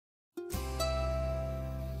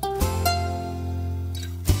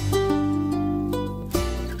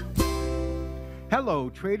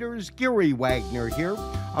Hello traders, Gary Wagner here.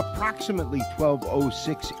 Approximately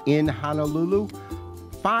 12:06 in Honolulu,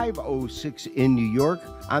 5:06 in New York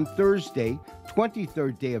on Thursday,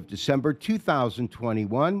 23rd day of December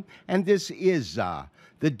 2021, and this is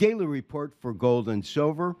the daily report for gold and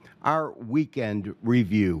silver, our weekend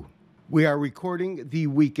review. We are recording the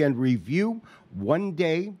weekend review one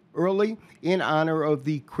day early in honor of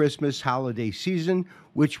the Christmas holiday season,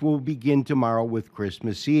 which will begin tomorrow with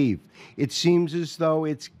Christmas Eve. It seems as though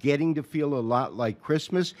it's getting to feel a lot like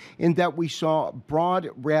Christmas in that we saw broad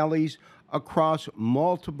rallies across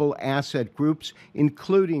multiple asset groups,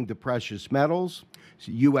 including the precious metals,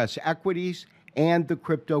 U.S. equities, and the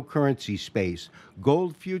cryptocurrency space.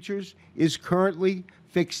 Gold futures is currently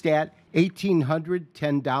fixed at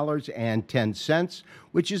 $1,810.10,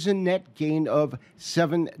 which is a net gain of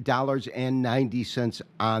 $7.90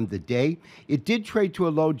 on the day. It did trade to a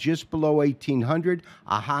low just below 1,800,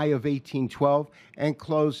 a high of 1,812, and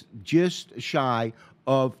closed just shy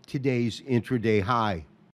of today's intraday high.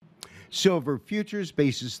 Silver futures,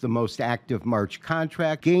 basis the most active March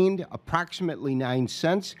contract, gained approximately 9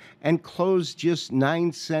 cents and closed just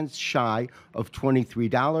 9 cents shy of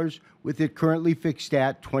 $23, with it currently fixed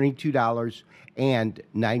at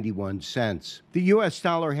 $22.91. The U.S.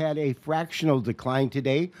 dollar had a fractional decline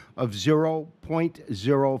today of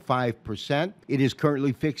 0.05%. It is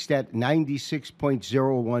currently fixed at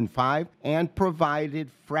 96.015 and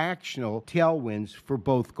provided fractional tailwinds for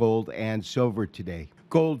both gold and silver today.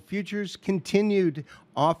 Gold futures continued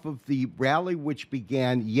off of the rally, which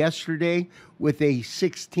began yesterday with a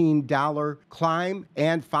 $16 climb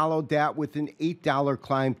and followed that with an $8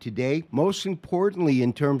 climb today. Most importantly,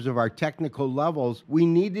 in terms of our technical levels, we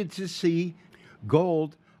needed to see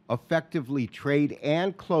gold effectively trade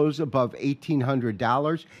and close above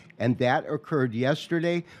 $1,800, and that occurred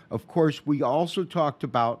yesterday. Of course, we also talked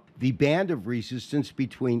about the band of resistance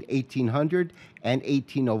between 1,800 and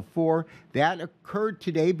 1,804. That occurred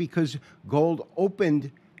today because gold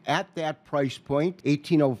opened at that price point,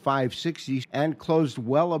 1805.60, and closed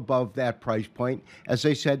well above that price point, as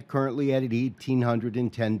I said, currently at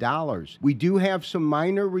 $1,810. We do have some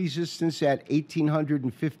minor resistance at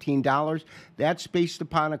 $1,815. That's based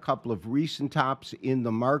upon a couple of recent tops in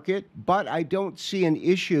the market, but I don't see an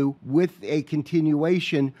issue with a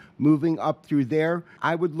continuation moving up through there.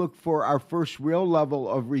 I would look for our first real level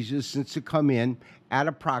of resistance to come in at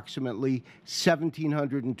approximately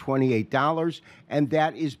 $1,728, and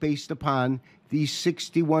that is based upon the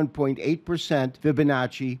 61.8%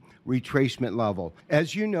 Fibonacci retracement level.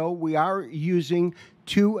 As you know, we are using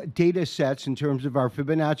two data sets in terms of our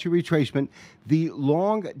Fibonacci retracement. The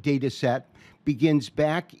long data set begins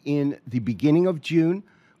back in the beginning of June.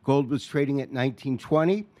 Gold was trading at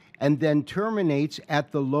 1920. And then terminates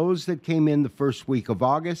at the lows that came in the first week of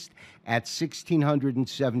August at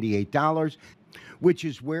 $1,678, which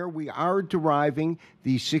is where we are deriving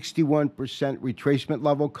the 61% retracement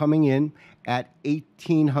level coming in at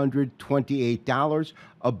 $1,828.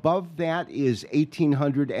 Above that is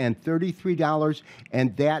 $1,833,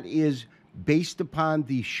 and that is based upon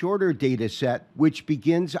the shorter data set, which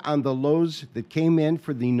begins on the lows that came in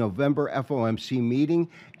for the November FOMC meeting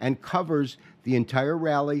and covers the entire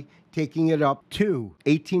rally, taking it up to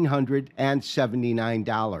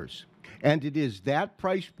 $1,879. And it is that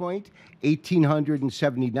price point,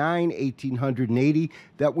 $1,879, $1,880,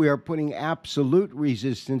 that we are putting absolute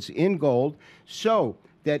resistance in gold, so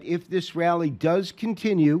that if this rally does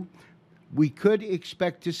continue, we could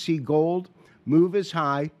expect to see gold move as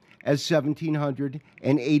high as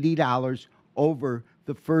 $1,780 over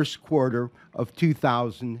the first quarter of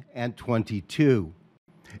 2022.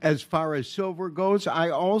 As far as silver goes,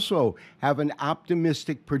 I also have an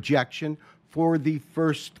optimistic projection for the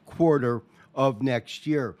first quarter of next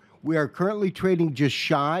year. We are currently trading just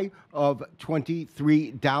shy of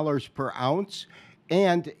 $23 per ounce,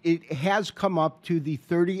 and it has come up to the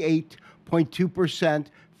 38.2%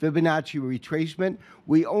 Fibonacci retracement.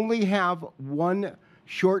 We only have one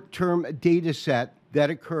short-term data set that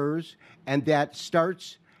occurs, and that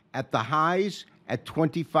starts at the highs at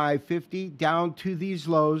 25.50 down to these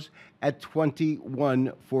lows at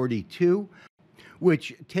 21.42,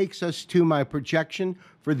 which takes us to my projection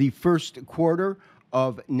for the first quarter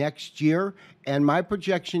of next year. And my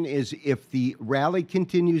projection is, if the rally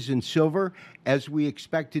continues in silver as we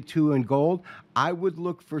expect it to in gold, I would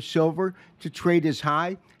look for silver to trade as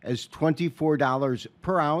high as $24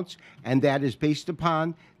 per ounce, and that is based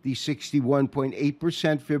upon the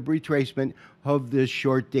 61.8% Fib retracement of this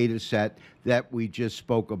short data set that we just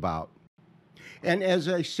spoke about. And as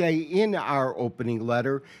I say in our opening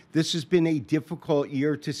letter, this has been a difficult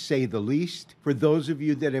year to say the least. For those of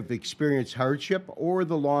you that have experienced hardship or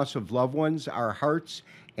the loss of loved ones, our hearts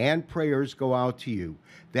and prayers go out to you.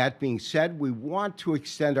 That being said, we want to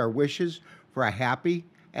extend our wishes for a happy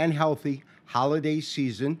and healthy holiday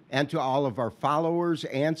season, and to all of our followers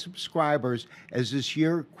and subscribers, as this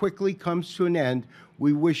year quickly comes to an end,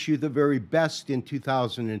 we wish you the very best in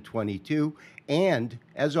 2022, and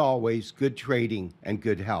as always, good trading and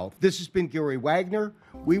good health. This has been Gary Wagner.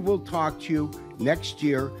 We will talk to you next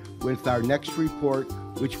year with our next report,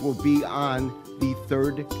 which will be on the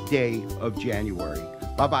 3rd day of January.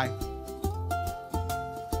 Bye-bye.